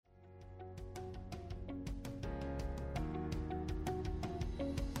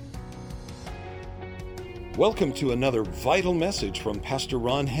Welcome to another vital message from Pastor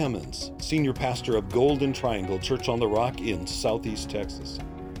Ron Hammonds, Senior Pastor of Golden Triangle Church on the Rock in Southeast Texas.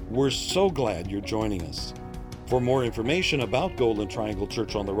 We're so glad you're joining us. For more information about Golden Triangle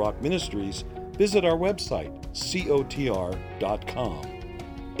Church on the Rock Ministries, visit our website, cotr.com.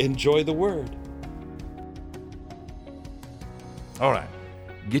 Enjoy the Word. All right,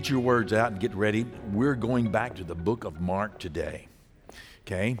 get your words out and get ready. We're going back to the book of Mark today,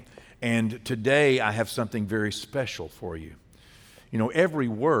 okay? And today I have something very special for you. You know, every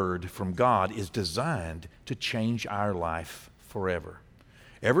word from God is designed to change our life forever.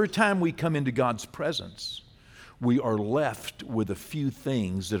 Every time we come into God's presence, we are left with a few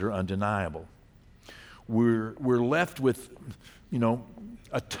things that are undeniable. We're left with,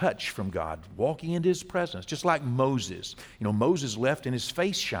 a touch from God, walking into His presence, just like Moses. Moses left and his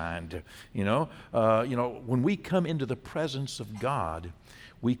face shined. When we come into the presence of God,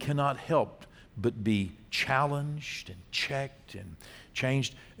 we cannot help but be challenged and checked and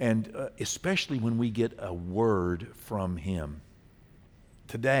changed, and especially when we get a word from Him.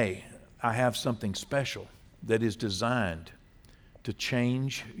 Today, I have something special that is designed to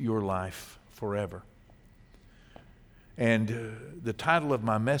change your life forever. And the title of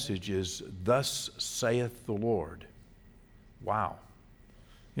my message is, Thus Saith the Lord. Wow.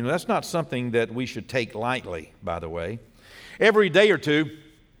 That's not something that we should take lightly, by the way. Every day or two,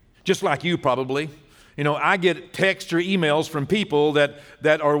 just like you probably, I get texts or emails from people that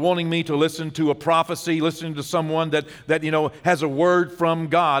are wanting me to listen to a prophecy, listening to someone that has a word from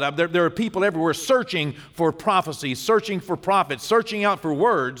God. There are people everywhere searching for prophecies, searching for prophets, searching out for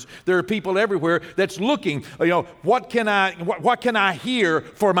words. There are people everywhere that's looking, what can I hear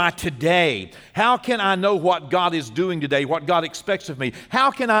for my today? How can I know what God is doing today, what God expects of me? How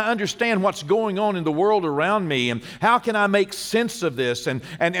can I understand what's going on in the world around me? And how can I make sense of this? And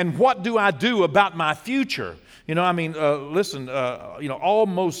what do I do about my future?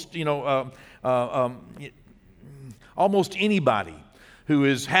 Almost anybody who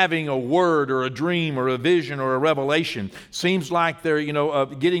is having a word or a dream or a vision or a revelation seems like they're,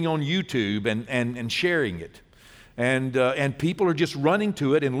 getting on YouTube and sharing it. And people are just running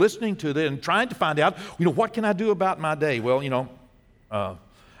to it and listening to it and trying to find out, what can I do about my day? Well,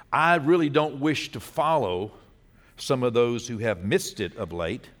 I really don't wish to follow some of those who have missed it of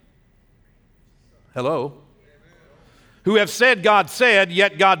late. Hello? Who have said God said,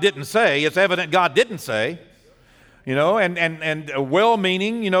 yet God didn't say. It's evident God didn't say. And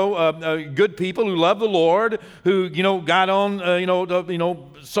well-meaning, good people who love the Lord, who, got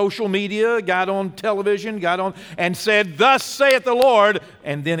on, social media, got on television, got on, and said, Thus saith the Lord,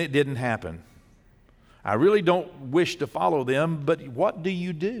 and then it didn't happen. I really don't wish to follow them, but what do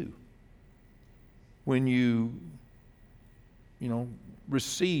you do when you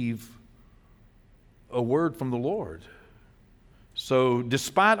receive a word from the Lord? So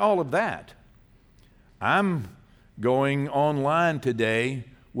despite all of that, I'm going online today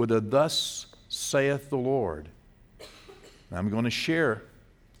with a Thus saith the Lord. I'm going to share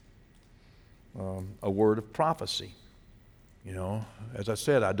a word of prophecy. As I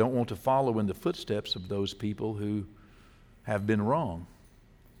said, I don't want to follow in the footsteps of those people who have been wrong.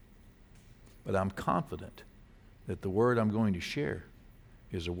 But I'm confident that the word I'm going to share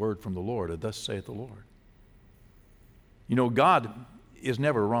is a word from the Lord, a Thus saith the Lord. God is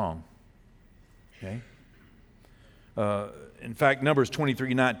never wrong. Okay? In fact, Numbers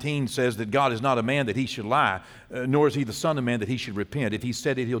 23:19 says that God is not a man that He should lie, nor is He the Son of Man that He should repent. If He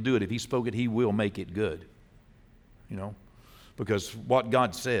said it, He'll do it. If He spoke it, He will make it good. Because what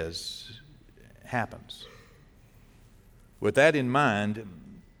God says happens. With that in mind,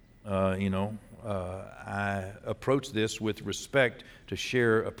 I approach this with respect to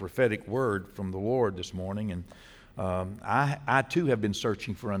share a prophetic word from the Lord this morning. And I too have been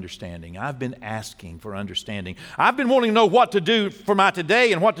searching for understanding. I've been asking for understanding. I've been wanting to know what to do for my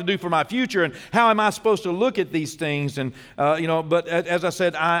today and what to do for my future and how am I supposed to look at these things. And, but as I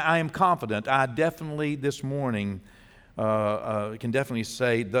said, I am confident. I definitely this morning can definitely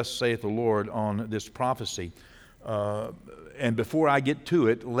say, Thus saith the Lord on this prophecy. And before I get to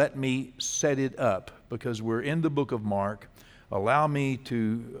it, let me set it up because we're in the book of Mark. Allow me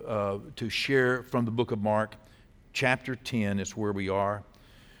to share from the book of Mark. Chapter 10 is where we are.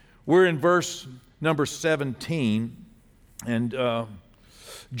 We're in verse number 17, and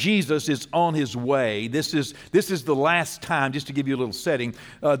Jesus is on His way. This is the last time, just to give you a little setting,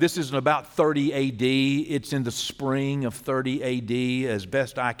 this is in about 30 A.D. It's in the spring of 30 A.D. as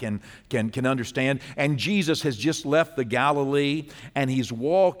best I can understand. And Jesus has just left the Galilee, and He's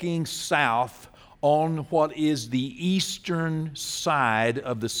walking south on what is the eastern side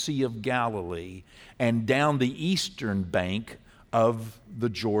of the Sea of Galilee and down the eastern bank of the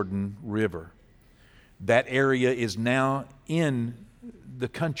Jordan River. That area is now in the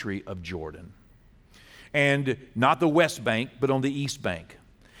country of Jordan. And not the west bank, but on the east bank.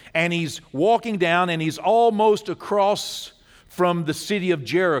 And he's walking down, and he's almost across from the city of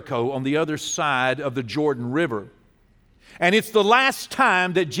Jericho on the other side of the Jordan River. And it's the last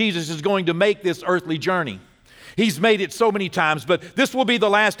time that Jesus is going to make this earthly journey. He's made it so many times, but this will be the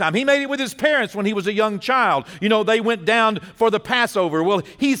last time. He made it with his parents when he was a young child. You know, they went down for the Passover. Well,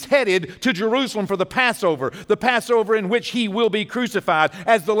 he's headed to Jerusalem for the Passover in which he will be crucified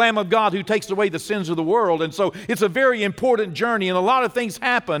as the Lamb of God who takes away the sins of the world. And so it's a very important journey, and a lot of things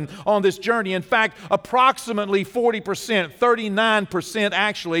happen on this journey. In fact, approximately 40%, 39%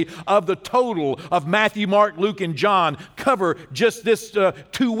 actually, of the total of Matthew, Mark, Luke, and John cover just this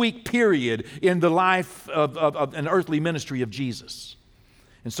 2-week period in the life of an earthly ministry of Jesus.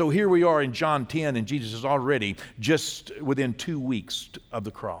 And so here we are in John 10, and Jesus is already just within 2 weeks of the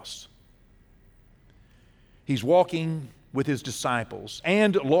cross. He's walking with his disciples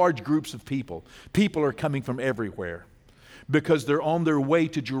and large groups of people. People are coming from everywhere because they're on their way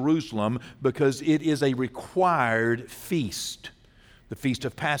to Jerusalem because it is a required feast, the Feast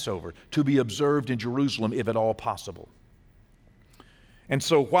of Passover, to be observed in Jerusalem if at all possible. And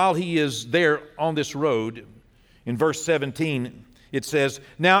so while he is there on this road, in verse 17, it says,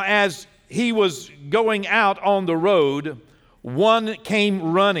 "Now as he was going out on the road, one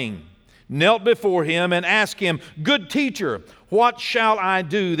came running, knelt before him, and asked him, 'Good teacher, what shall I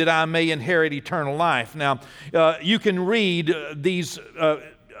do that I may inherit eternal life?'" Now, you can read these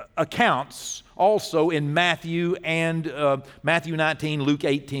accounts also in Matthew and Matthew 19, Luke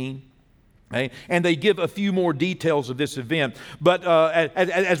 18. Okay? And they give a few more details of this event. But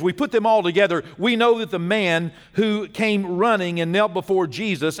as we put them all together, we know that the man who came running and knelt before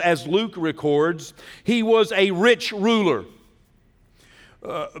Jesus, as Luke records, he was a rich ruler.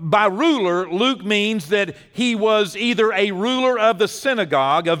 By ruler, Luke means that he was either a ruler of the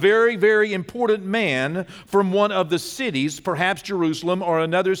synagogue, a very, very important man from one of the cities, perhaps Jerusalem or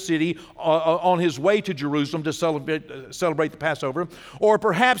another city on his way to Jerusalem to celebrate the Passover, or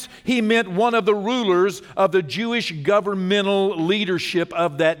perhaps he meant one of the rulers of the Jewish governmental leadership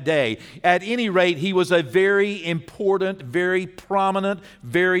of that day. At any rate, he was a very important, very prominent,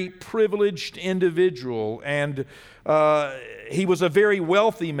 very privileged individual, and he was a very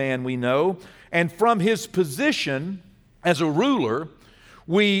wealthy man, we know, and from his position as a ruler,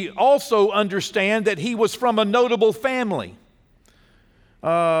 we also understand that he was from a notable family,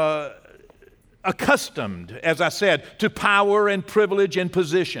 accustomed, as I said, to power and privilege and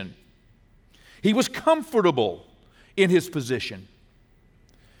position. He was comfortable in his position.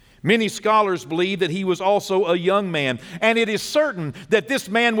 Many scholars believe that he was also a young man, and it is certain that this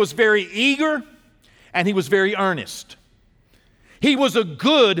man was very eager and he was very earnest. He was a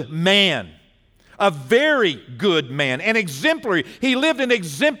good man, a very good man, an exemplary. He lived an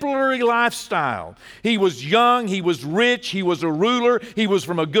exemplary lifestyle. He was young, he was rich, he was a ruler, he was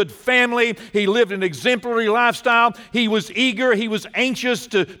from a good family, he lived an exemplary lifestyle. He was eager, he was anxious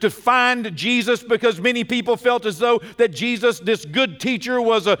to find Jesus because many people felt as though that Jesus, this good teacher,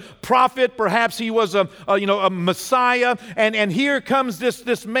 was a prophet. Perhaps he was a Messiah. And here comes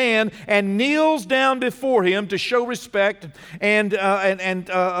this man and kneels down before him to show respect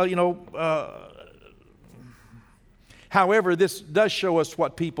However, this does show us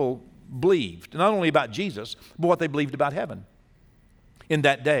what people believed, not only about Jesus, but what they believed about heaven in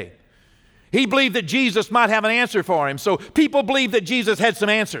that day. He believed that Jesus might have an answer for him, so people believed that Jesus had some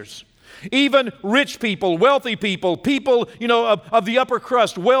answers. Even rich people, wealthy people, people, of the upper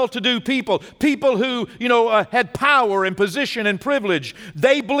crust, well-to-do people who, had power and position and privilege,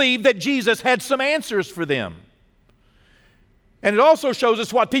 they believed that Jesus had some answers for them. And it also shows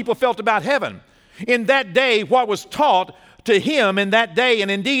us what people felt about heaven. In that day, what was taught to him in that day, and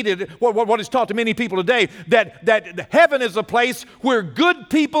indeed what is taught to many people today, that heaven is a place where good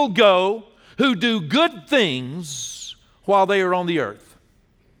people go who do good things while they are on the earth.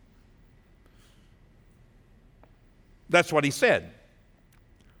 That's what he said.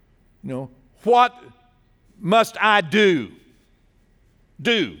 What must I do?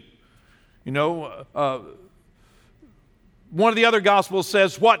 One of the other Gospels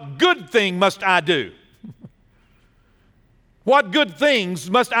says, "What good thing must I do?" What good things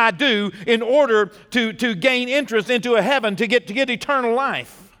must I do in order to gain entrance into a heaven, to get eternal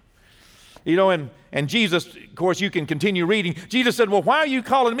life? And Jesus, of course, you can continue reading. Jesus said, "Well, why are you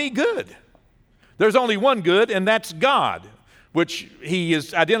calling me good? There's only one good, and that's God." which he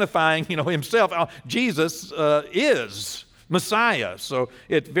is identifying, himself. Jesus is Messiah. So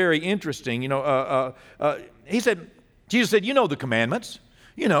it's very interesting. Jesus said, you know the commandments.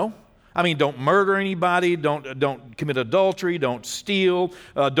 Don't murder anybody, don't commit adultery, don't steal,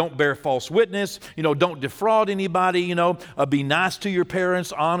 don't bear false witness, don't defraud anybody, be nice to your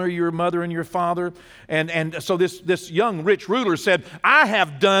parents, honor your mother and your father. And so this young rich ruler said, I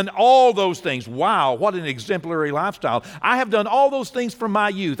have done all those things. Wow, what an exemplary lifestyle. I have done all those things from my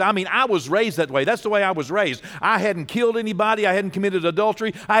youth. I was raised that way. That's the way I was raised. I hadn't killed anybody. I hadn't committed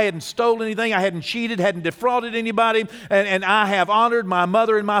adultery. I hadn't stolen anything. I hadn't cheated, hadn't defrauded anybody. And I have honored my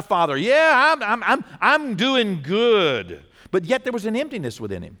mother and my father. Yeah, I'm doing good. But yet there was an emptiness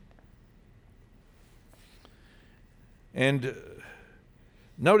within him. And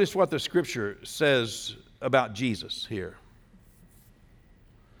notice what the Scripture says about Jesus here.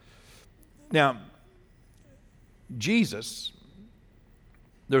 Now, Jesus,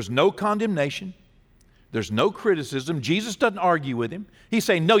 there's no condemnation. There's no criticism. Jesus doesn't argue with him. He's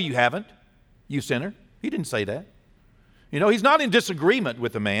saying, no, you haven't, you sinner. He didn't say that. He's not in disagreement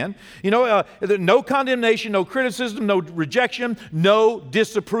with the man. No condemnation, no criticism, no rejection, no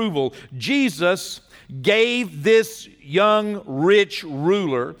disapproval. Jesus gave this young rich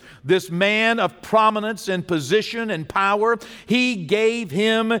ruler, this man of prominence and position and power, he gave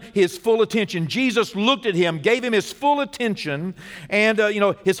him his full attention. Jesus looked at him, gave him his full attention and,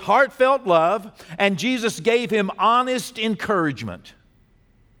 his heartfelt love, and Jesus gave him honest encouragement.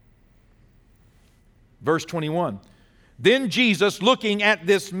 Verse 21. Then Jesus, looking at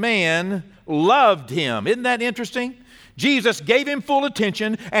this man, loved him. Isn't that interesting? Jesus gave him full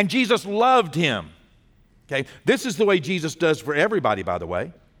attention, and Jesus loved him. Okay, this is the way Jesus does for everybody, by the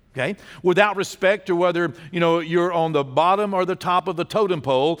way. Okay, without respect to whether you're on the bottom or the top of the totem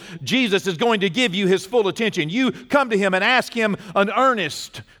pole, Jesus is going to give you his full attention. You come to him and ask him an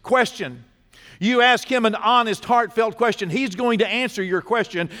earnest question. You ask him an honest, heartfelt question. He's going to answer your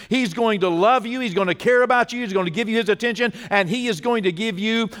question. He's going to love you. He's going to care about you. He's going to give you his attention. And he is going to give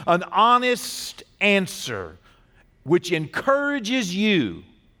you an honest answer, which encourages you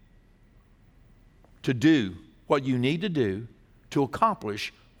to do what you need to do to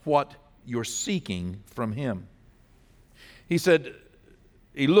accomplish what you're seeking from him. He said,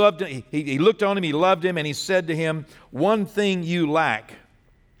 he loved him. He looked on him, he loved him, and he said to him, one thing you lack.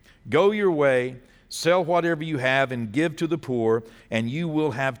 Go your way, sell whatever you have and give to the poor, and you will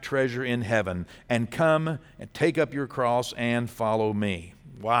have treasure in heaven. And come and take up your cross and follow me.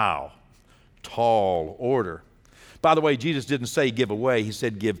 Wow. Tall order. By the way, Jesus didn't say give away. He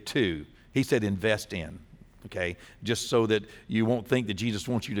said give to. He said invest in. Okay, just so that you won't think that Jesus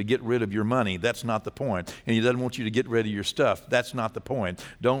wants you to get rid of your money. That's not the point. And he doesn't want you to get rid of your stuff. That's not the point.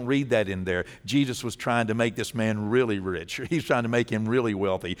 Don't read that in there. Jesus was trying to make this man really rich. He's trying to make him really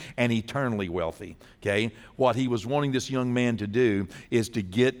wealthy and eternally wealthy. Okay, what he was wanting this young man to do is to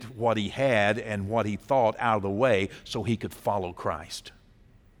get what he had and what he thought out of the way so he could follow Christ.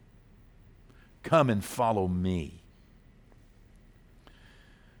 Come and follow me.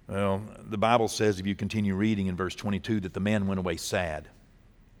 Well, the Bible says, if you continue reading in verse 22, that the man went away sad.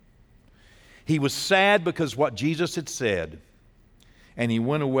 He was sad because what Jesus had said, and he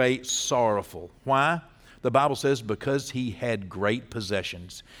went away sorrowful. Why? The Bible says because he had great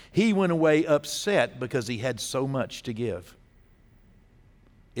possessions. He went away upset because he had so much to give.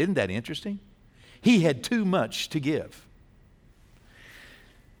 Isn't that interesting? He had too much to give.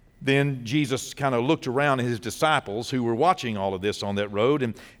 Then Jesus kind of looked around at his disciples who were watching all of this on that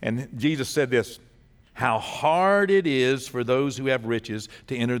road, and Jesus said this, how hard it is for those who have riches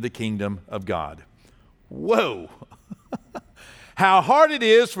to enter the kingdom of God. Whoa! How hard it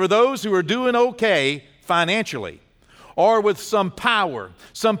is for those who are doing okay financially, or with some power,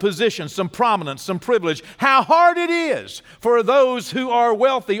 some position, some prominence, some privilege. How hard it is for those who are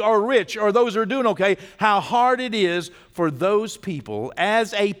wealthy or rich or those who are doing okay. How hard it is for those people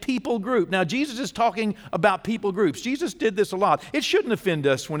as a people group. Now, Jesus is talking about people groups. Jesus did this a lot. It shouldn't offend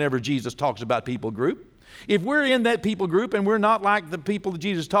us whenever Jesus talks about people group. If we're in that people group and we're not like the people that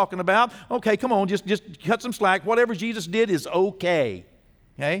Jesus is talking about, okay, come on, just cut some slack. Whatever Jesus did is okay.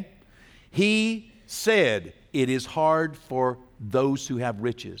 Okay? He said, it is hard for those who have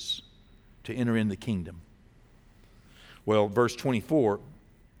riches to enter in the kingdom. Well, verse 24,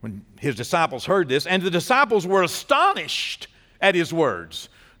 when his disciples heard this, and the disciples were astonished at his words.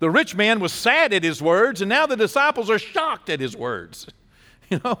 The rich man was sad at his words, and now the disciples are shocked at his words.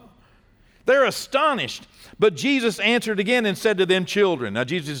 They're astonished. But Jesus answered again and said to them, children. Now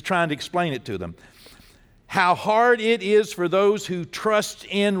Jesus is trying to explain it to them. how hard it is for those who trust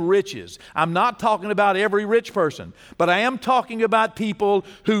in riches. I'm not talking about every rich person, but I am talking about people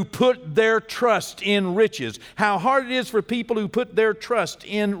who put their trust in riches. How hard it is for people who put their trust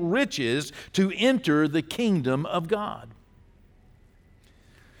in riches to enter the kingdom of God.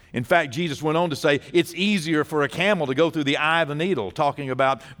 In fact, Jesus went on to say, it's easier for a camel to go through the eye of the needle, talking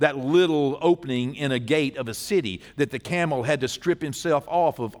about that little opening in a gate of a city that the camel had to strip himself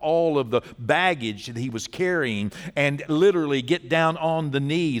off of all of the baggage that he was carrying and literally get down on the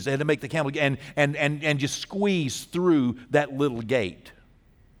knees. They had to make the camel and just squeeze through that little gate.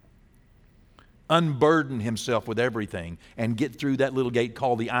 Unburden himself with everything and get through that little gate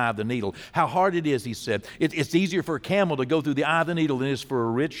called the eye of the needle. How hard it is, he said. It's easier for a camel to go through the eye of the needle than it is for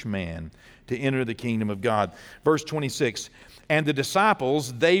a rich man to enter the kingdom of God. Verse 26, and the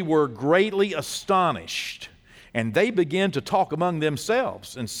disciples, they were greatly astonished, and they began to talk among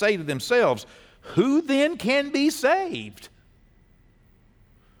themselves and say to themselves, who then can be saved?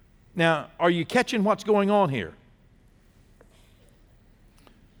 Now, are you catching what's going on here?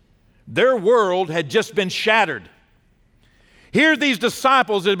 Their world had just been shattered. Here these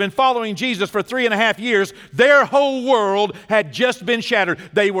disciples that had been following Jesus for 3.5 years, their whole world had just been shattered.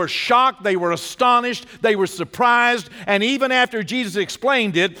 They were shocked, they were astonished, they were surprised, and even after Jesus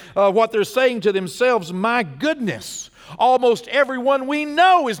explained it, what they're saying to themselves, my goodness, almost everyone we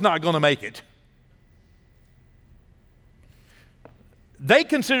know is not going to make it. They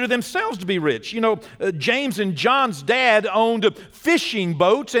consider themselves to be rich. You know, James and John's dad owned fishing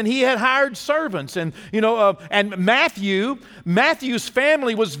boats, and he had hired servants. And, and Matthew's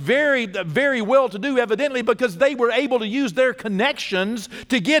family was very, very well-to-do, evidently, because they were able to use their connections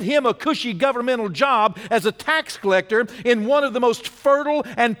to get him a cushy governmental job as a tax collector in one of the most fertile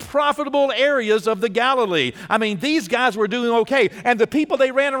and profitable areas of the Galilee. I mean, these guys were doing okay. And the people they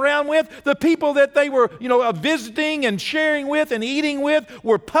ran around with, the people that they were, visiting and sharing with and eating with,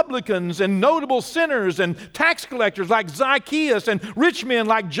 were publicans and notable sinners and tax collectors like Zacchaeus and rich men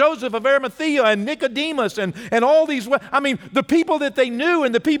like Joseph of Arimathea and Nicodemus and all these. I mean, the people that they knew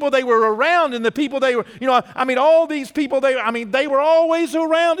and the people they were around and the people they were, all these people, they were always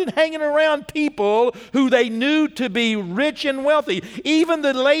around and hanging around people who they knew to be rich and wealthy. Even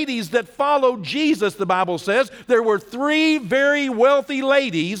the ladies that followed Jesus, the Bible says, there were 3 very wealthy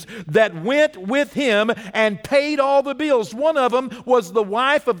ladies that went with him and paid all the bills. One of them was the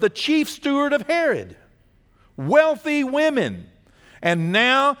wife of the chief steward of Herod. Wealthy women. And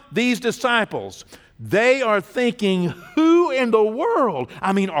now these disciples, they are thinking, who in the world?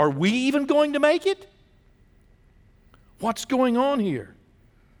 I mean, are we even going to make it? What's going on here?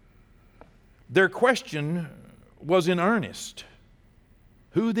 Their question was in earnest.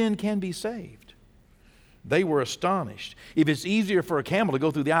 Who then can be saved? They were astonished. If it's easier for a camel to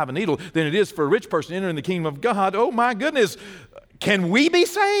go through the eye of a needle than it is for a rich person entering the kingdom of God, oh my goodness, can we be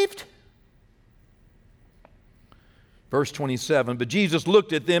saved? Verse 27, but Jesus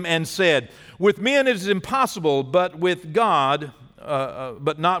looked at them and said, with men it is impossible, but with God,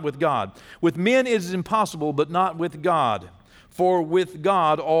 but not with God. With men it is impossible, but not with God. For with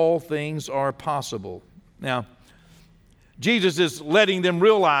God all things are possible. Now, Jesus is letting them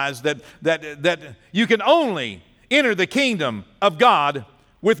realize that you can only enter the kingdom of God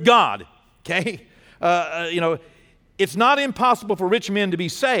with God. Okay? It's not impossible for rich men to be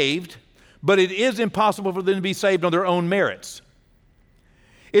saved, but it is impossible for them to be saved on their own merits.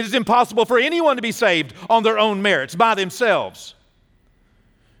 It is impossible for anyone to be saved on their own merits, by themselves.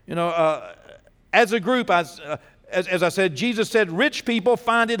 As a group, as I said, Jesus said, rich people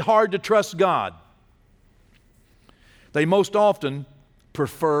find it hard to trust God. They most often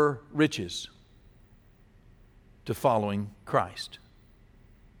prefer riches to following Christ.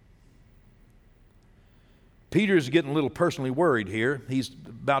 Peter's getting a little personally worried here. He's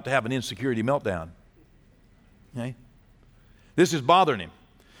about to have an insecurity meltdown. Okay? This is bothering him.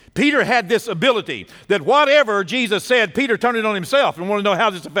 Peter had this ability that whatever Jesus said, Peter turned it on himself and wanted to know, how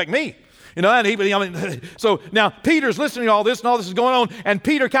does this affect me? So now Peter's listening to all this, and all this is going on, and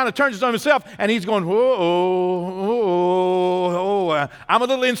Peter kind of turns it on himself, and he's going, I'm a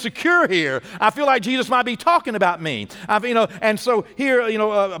little insecure here. I feel like Jesus might be talking about me. And so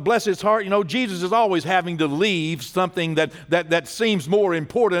here, bless his heart, Jesus is always having to leave something that seems more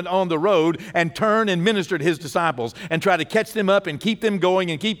important on the road and turn and minister to his disciples and try to catch them up and keep them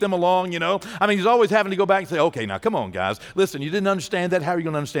going and keep them along, he's always having to go back and say, okay, now come on, guys. Listen, you didn't understand that. How are you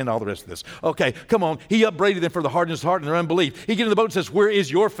going to understand all the rest of this? Okay, come on. He upbraided them for the hardness of heart and their unbelief. He gets in the boat and says, where is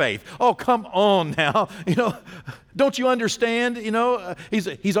your faith? Oh, come on now. Don't you understand?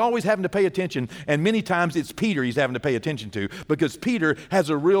 He's always having to pay attention, and many times it's Peter he's having to pay attention to, because Peter has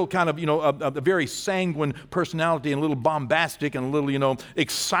a real kind of, a very sanguine personality, and a little bombastic and a little,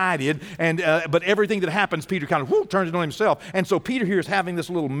 excited, and but everything that happens, Peter kind of turns it on himself. And so Peter here is having this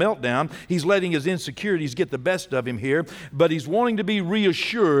little meltdown. He's letting his insecurities get the best of him here, but he's wanting to be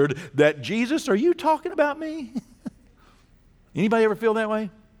reassured that, Jesus, are you talking about me? Anybody ever feel that way?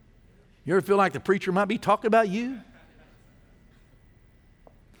 You ever feel like the preacher might be talking about you?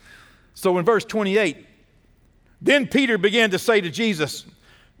 So in verse 28, then Peter began to say to Jesus,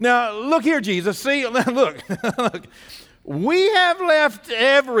 now look here, Jesus, see, look, we have left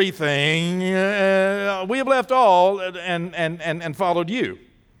everything, we have left all and followed you,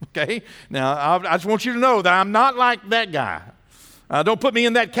 okay? Now, I just want you to know that I'm not like that guy. Don't put me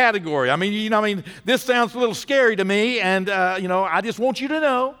in that category. I mean, this sounds a little scary to me, and, I just want you to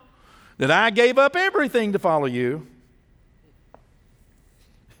know that I gave up everything to follow you.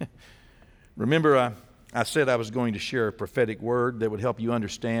 Remember, I said I was going to share a prophetic word that would help you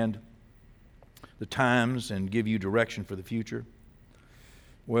understand the times and give you direction for the future.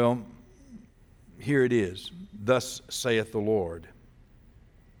 Well, here it is. Thus saith the Lord.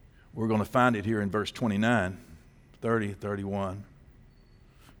 We're going to find it here in verse 29, 30, 31.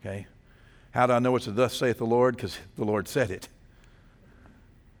 Okay? How do I know it's a thus saith the Lord? Because the Lord said it.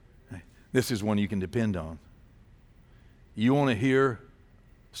 This is one you can depend on. You want to hear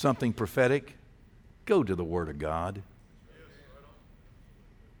something prophetic? Go to the Word of God.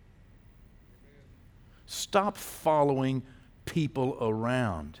 Stop following people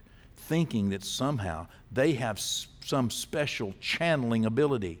around, thinking that somehow they have some special channeling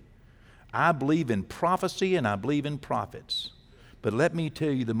ability. I believe in prophecy and I believe in prophets. But let me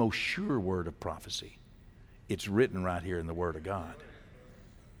tell you the most sure word of prophecy. It's written right here in the Word of God.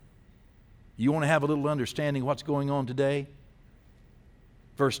 You want to have a little understanding of what's going on today?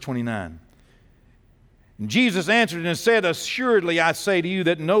 Verse 29. And Jesus answered and said, assuredly I say to you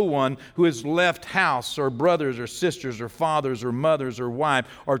that no one who has left house or brothers or sisters or fathers or mothers or wife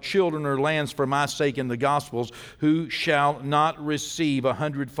or children or lands for my sake in the Gospels, who shall not receive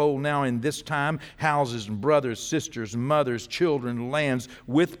 100-fold now in this time houses and brothers, sisters, mothers, children, lands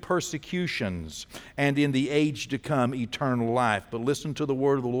with persecutions, and in the age to come eternal life. But listen to the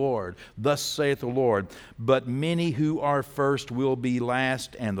word of the Lord. Thus saith the Lord, but many who are first will be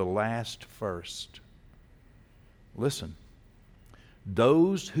last, and the last first. Listen,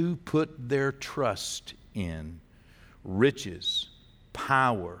 those who put their trust in riches,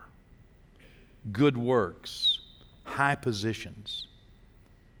 power, good works, high positions,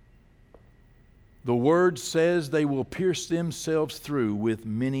 the Word says they will pierce themselves through with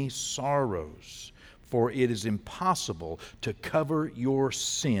many sorrows, for it is impossible to cover your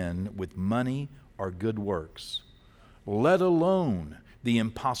sin with money or good works, let alone the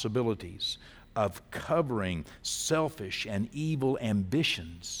impossibilities of covering selfish and evil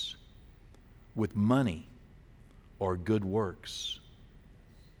ambitions with money or good works.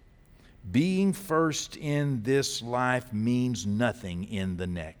 Being first in this life means nothing in the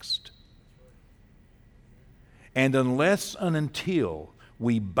next. And unless and until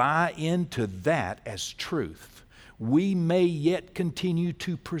we buy into that as truth, we may yet continue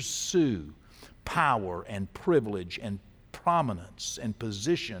to pursue power and privilege and prominence and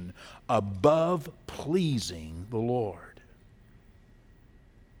position above pleasing the Lord.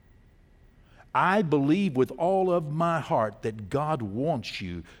 I believe with all of my heart that God wants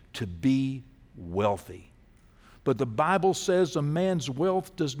you to be wealthy. But the Bible says a man's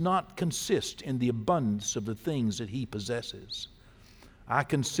wealth does not consist in the abundance of the things that he possesses. I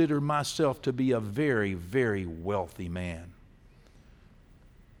consider myself to be a very, very wealthy man.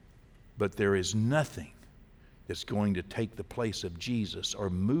 But there is nothing that's going to take the place of Jesus or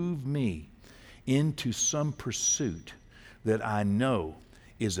move me into some pursuit that I know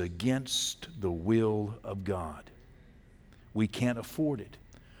is against the will of God. We can't afford it,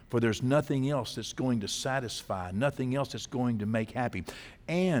 for there's nothing else that's going to satisfy, nothing else that's going to make happy.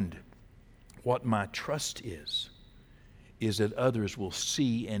 And what my trust is that others will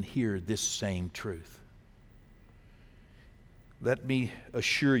see and hear this same truth. Let me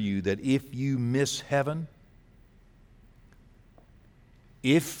assure you that if you miss heaven,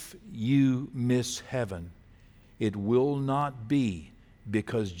 it will not be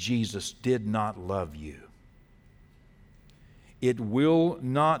because Jesus did not love you. It will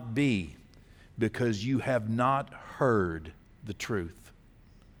not be because you have not heard the truth.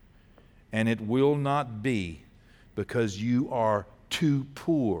 And it will not be because you are too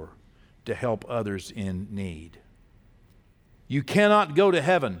poor to help others in need. You cannot go to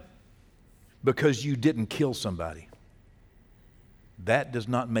heaven because you didn't kill somebody. That does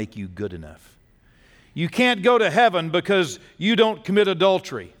not make you good enough. You can't go to heaven because you don't commit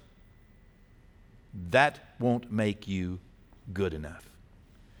adultery. That won't make you good enough.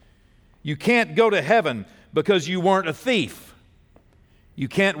 You can't go to heaven because you weren't a thief. You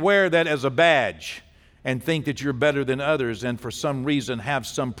can't wear that as a badge and think that you're better than others and for some reason have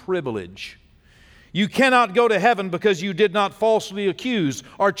some privilege. You cannot go to heaven because you did not falsely accuse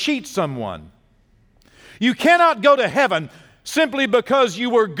or cheat someone. You cannot go to heaven simply because you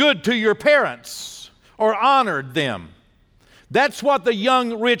were good to your parents or honored them. That's what the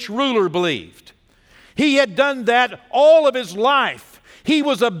young rich ruler believed. He had done that all of his life. He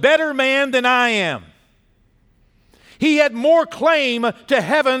was a better man than I am. He had more claim to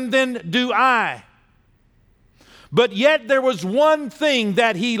heaven than do I. But yet there was one thing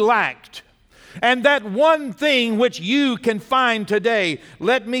that he lacked. And that one thing which you can find today,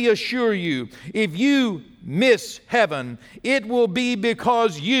 let me assure you, if you miss heaven, it will be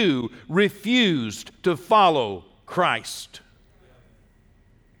because you refused to follow Christ.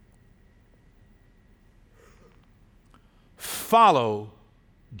 Follow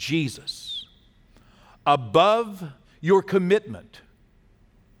Jesus above your commitment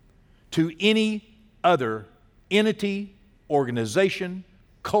to any other entity, organization,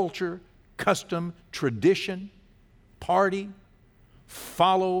 culture, custom, tradition, party.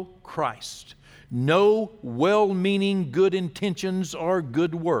 Follow Christ. No well-meaning good intentions or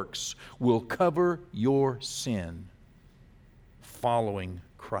good works will cover your sin. Following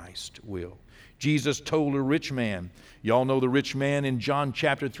Christ will. Jesus told a rich man, y'all know the rich man in John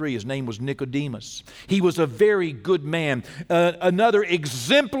chapter 3, his name was Nicodemus. He was a very good man, another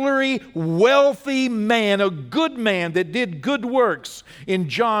exemplary, wealthy man, a good man that did good works. In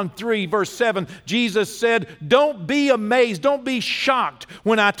John 3 verse 7, Jesus said, don't be amazed, don't be shocked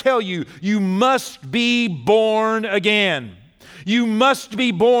when I tell you, you must be born again. You must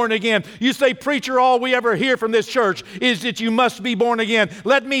be born again. You say, preacher, all we ever hear from this church is that you must be born again.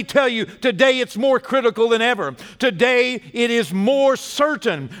 Let me tell you, today it's more critical than ever. Today it is more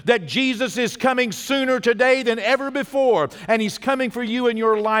certain that Jesus is coming sooner today than ever before, and He's coming for you in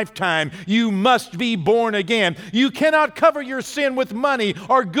your lifetime. You must be born again. You cannot cover your sin with money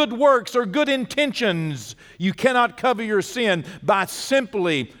or good works or good intentions. You cannot cover your sin by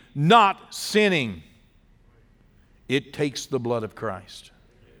simply not sinning. It takes the blood of Christ.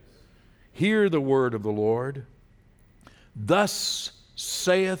 Hear the word of the Lord. Thus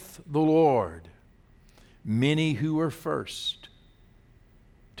saith the Lord, many who are first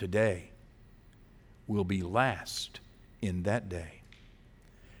today will be last in that day.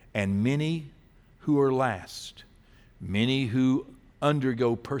 And many who are last, many who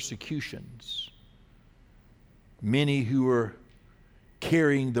undergo persecutions, many who are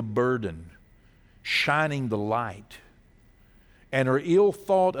carrying the burden, shining the light, and are ill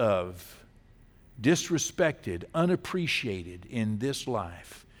thought of, disrespected, unappreciated in this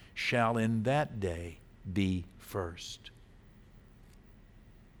life, shall in that day be first.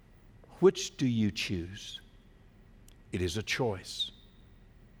 Which do you choose? It is a choice.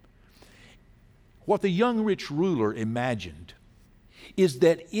 What the young rich ruler imagined is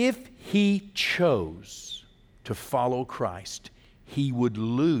that if he chose to follow Christ, he would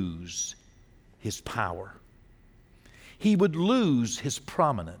lose his power. He would lose his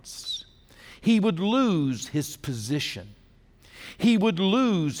prominence. He would lose his position. He would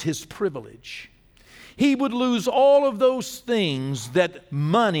lose his privilege. He would lose all of those things that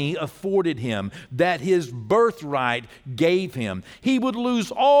money afforded him, that his birthright gave him. He would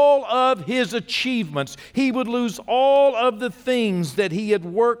lose all of his achievements. He would lose all of the things that he had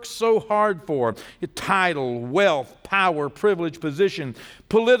worked so hard for. Title, wealth, power, privilege, position,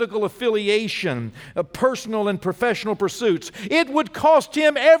 political affiliation, personal and professional pursuits. It would cost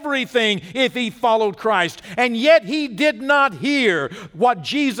him everything if he followed Christ. And yet he did not hear what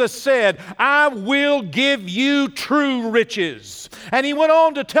Jesus said, I will give you true riches. And he went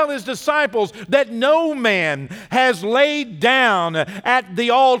on to tell his disciples that no man has laid down at the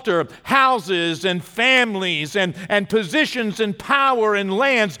altar houses and families and positions and power and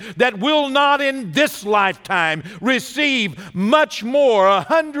lands that will not in this lifetime receive much more,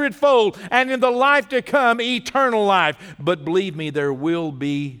 100-fold, and in the life to come, eternal life. But believe me, there will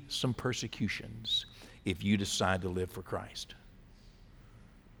be some persecutions if you decide to live for Christ.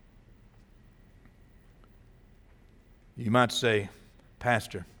 You might say,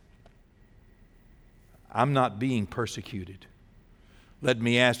 Pastor, I'm not being persecuted. Let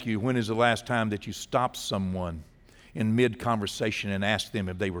me ask you, when is the last time that you stopped someone in mid-conversation and asked them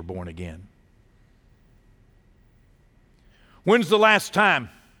if they were born again? When's the last time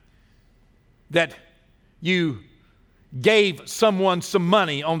that you gave someone some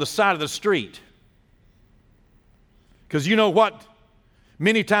money on the side of the street. Because you know what?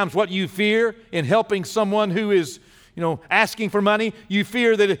 Many times what you fear in helping someone who is, asking for money, you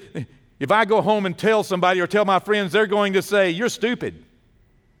fear that if I go home and tell somebody or tell my friends, they're going to say, "You're stupid."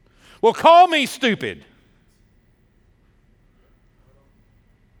 Well, call me stupid.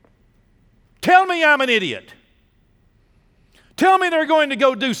 Tell me I'm an idiot. Tell me they're going to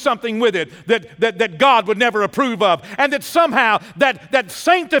go do something with it that God would never approve of, and that somehow that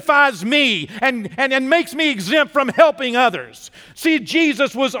sanctifies me and makes me exempt from helping others. See,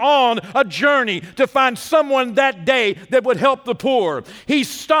 Jesus was on a journey to find someone that day that would help the poor. He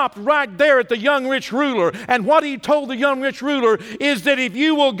stopped right there at the young rich ruler, and what he told the young rich ruler is that if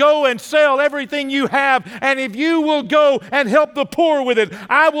you will go and sell everything you have, and if you will go and help the poor with it,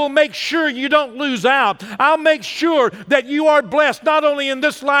 I will make sure you don't lose out. I'll make sure that you are blessed not only in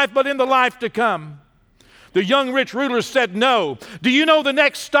this life but in the life to come. The young rich ruler said no. Do you know the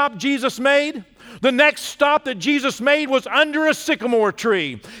next stop Jesus made? The next stop that Jesus made was under a sycamore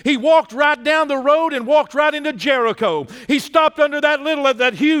tree. He walked right down the road and walked right into Jericho. He stopped under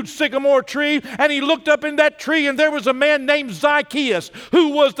that huge sycamore tree, and he looked up in that tree, and there was a man named Zacchaeus who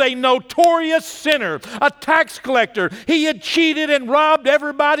was a notorious sinner, a tax collector. He had cheated and robbed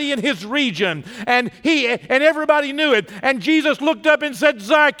everybody in his region, and everybody knew it. And Jesus looked up and said,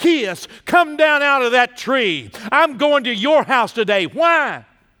 "Zacchaeus, come down out of that tree. I'm going to your house today." Why?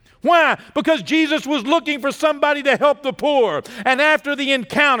 Why? Because Jesus was looking for somebody to help the poor. And after the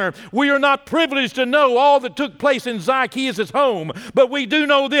encounter, we are not privileged to know all that took place in Zacchaeus' home. But we do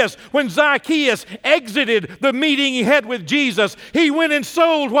know this. When Zacchaeus exited the meeting he had with Jesus, he went and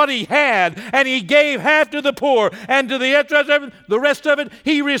sold what he had, and he gave half to the poor, and to the rest of it,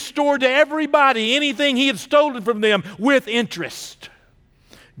 he restored to everybody anything he had stolen from them with interest.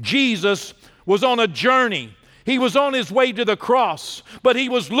 Jesus was on a journey. He was on his way to the cross, but he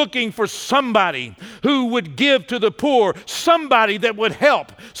was looking for somebody who would give to the poor, somebody that would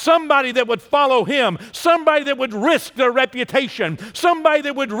help, somebody that would follow him, somebody that would risk their reputation, somebody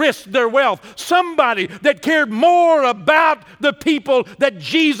that would risk their wealth, somebody that cared more about the people that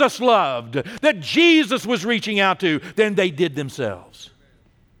Jesus loved, that Jesus was reaching out to, than they did themselves.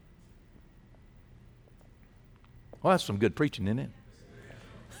 Well, that's some good preaching, isn't it?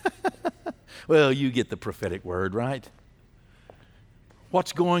 Well, you get the prophetic word, right?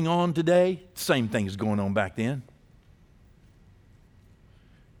 What's going on today? Same thing is going on back then.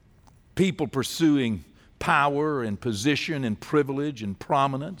 People pursuing power and position and privilege and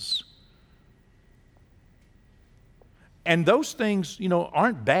prominence. And those things,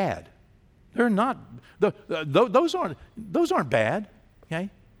 aren't bad. They're not. Those aren't bad. Okay?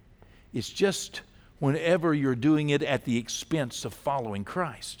 It's just whenever you're doing it at the expense of following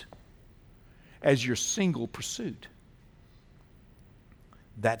Christ as your single pursuit,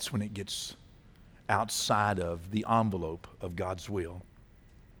 that's when it gets outside of the envelope of God's will.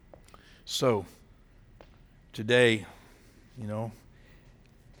 So, today,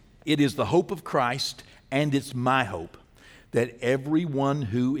 it is the hope of Christ, and it's my hope that everyone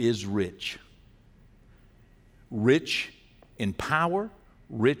who is rich in power,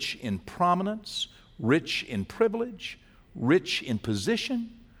 rich in prominence, rich in privilege, rich in position,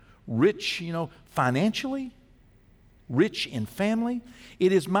 rich, financially, rich in family.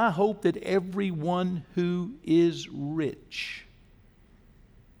 It is my hope that everyone who is rich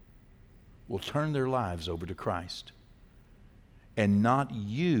will turn their lives over to Christ and not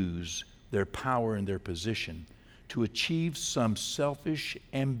use their power and their position to achieve some selfish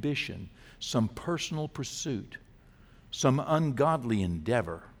ambition, some personal pursuit, some ungodly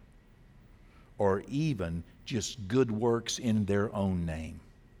endeavor, or even just good works in their own name.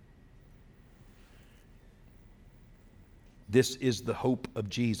 This is the hope of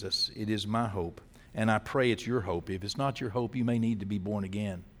Jesus. It is my hope, and I pray it's your hope. If it's not your hope, you may need to be born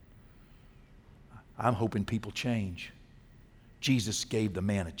again. I'm hoping people change. Jesus gave the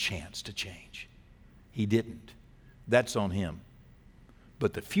man a chance to change. He didn't. That's on him.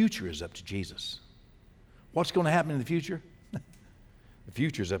 But the future is up to Jesus. What's going to happen in the future? The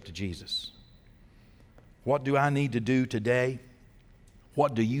future is up to Jesus. What do I need to do today?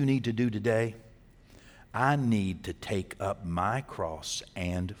 What do you need to do today? I need to take up my cross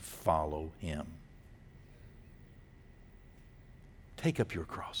and follow him. Take up your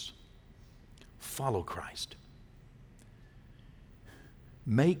cross. Follow Christ.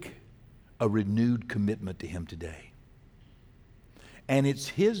 Make a renewed commitment to him today. And it's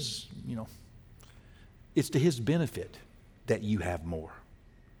his, it's to his benefit that you have more,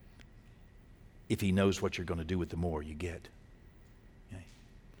 if he knows what you're going to do with the more you get. Okay?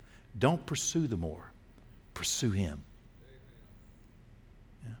 Don't pursue the more. Pursue Him.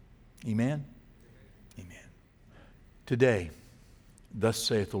 Yeah. Amen? Amen. Today, thus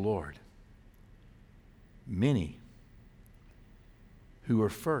saith the Lord, many who are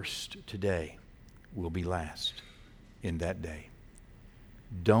first today will be last in that day.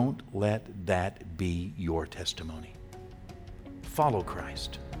 Don't let that be your testimony. Follow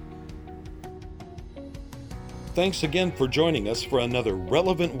Christ. Thanks again for joining us for another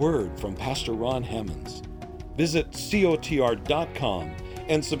relevant word from Pastor Ron Hammonds. Visit cotr.com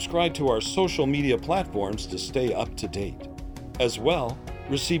and subscribe to our social media platforms to stay up to date. As well,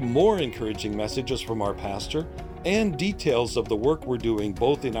 receive more encouraging messages from our pastor and details of the work we're doing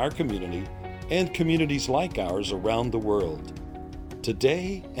both in our community and communities like ours around the world.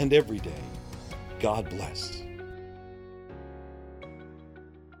 Today and every day, God bless.